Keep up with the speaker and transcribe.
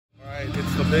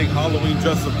it's the big Halloween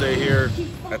dress-up day here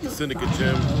at the Syndicate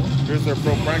gym. Here's their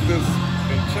pro practice,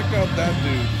 and check out that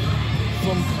dude.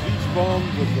 Some beach bum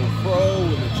with the fro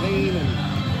and the chain,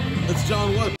 and it's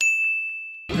John Wood.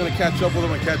 We're gonna catch up with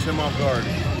him and catch him off guard.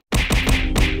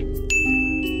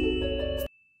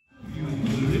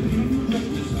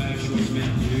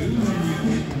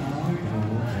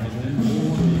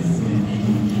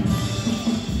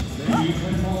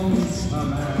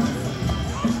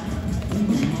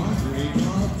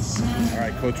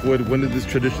 Coach Wood, when did this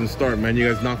tradition start, man?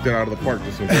 You guys knocked it out of the park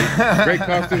this week. Great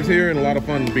costumes here and a lot of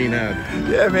fun being had.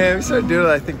 Yeah, man, we started doing it,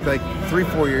 I think, like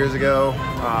 3-4 years ago.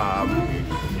 I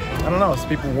don't know, some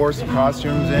people wore some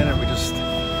costumes in and we just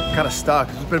kind of stuck.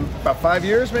 It's been about 5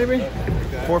 years, maybe?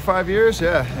 4 or 5 years,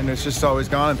 yeah. And it's just always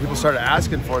gone. And people started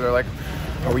asking for it. They're like,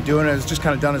 are we doing it? It's just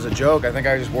kind of done as a joke. I think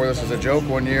I just wore this as a joke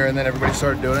one year and then everybody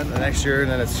started doing it the next year and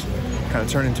then it's kind of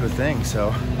turned into a thing,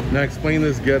 so. Now explain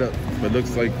this getup. It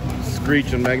looks like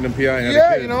Screech and Magnum PI had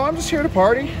Yeah, you know, I'm just here to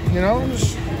party. You know, I'm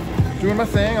just doing my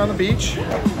thing on the beach. You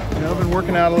know, I've been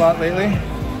working out a lot lately.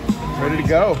 Ready to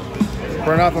go.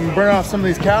 I'm burning off some of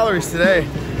these calories today.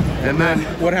 And then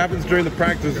what happens during the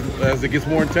practice as it gets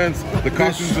more intense? The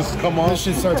costumes just come off? This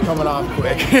shit starts coming off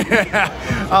quick.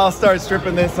 I'll start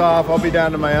stripping this off. I'll be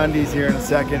down to my undies here in a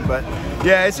second, but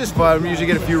yeah, it's just fun. We usually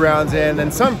get a few rounds in,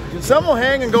 and some will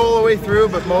hang and go all the way through,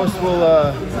 but most will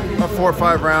about 4 or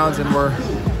 5 rounds, and we're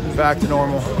back to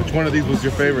normal. Which one of these was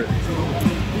your favorite?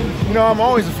 You know, I'm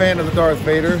always a fan of the Darth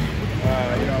Vader.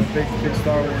 You know, I'm a big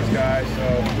Star Wars guy,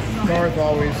 so Darth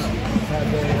always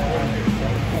has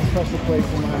a special place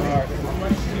in my heart.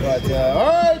 But all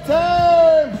right,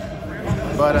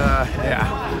 time. But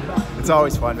yeah, it's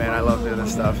always fun, man. I love doing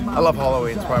this stuff. I love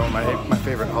Halloween. It's probably one of my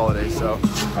favorite holidays. So.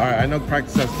 All right, I know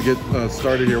practice has to get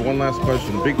started here. One last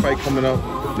question. Big fight coming up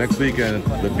next weekend.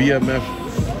 The BMF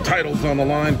title's on the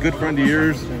line. Good friend of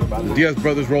yours. The Diaz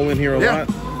brothers roll in here a lot.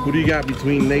 Who do you got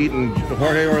between Nate and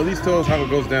Jorge, or at least tell us how it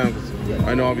goes down?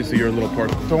 I know obviously you're a little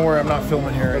part. Don't worry, I'm not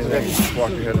filming here. Just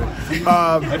walk ahead.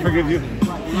 I forgive you.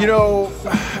 You know,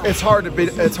 it's hard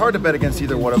to bet against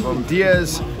either one of them.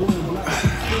 Diaz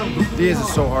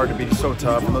is so hard to beat. He's so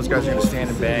tough, and those guys are going to stand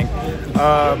and bang.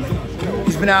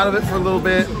 He's been out of it for a little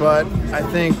bit, but I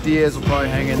think Diaz will probably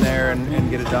hang in there and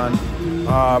get it done.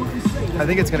 I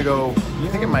think it's going to go. I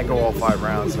think it might go all 5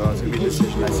 rounds, so it's going to be a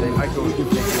decision. I say I go with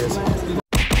Diaz.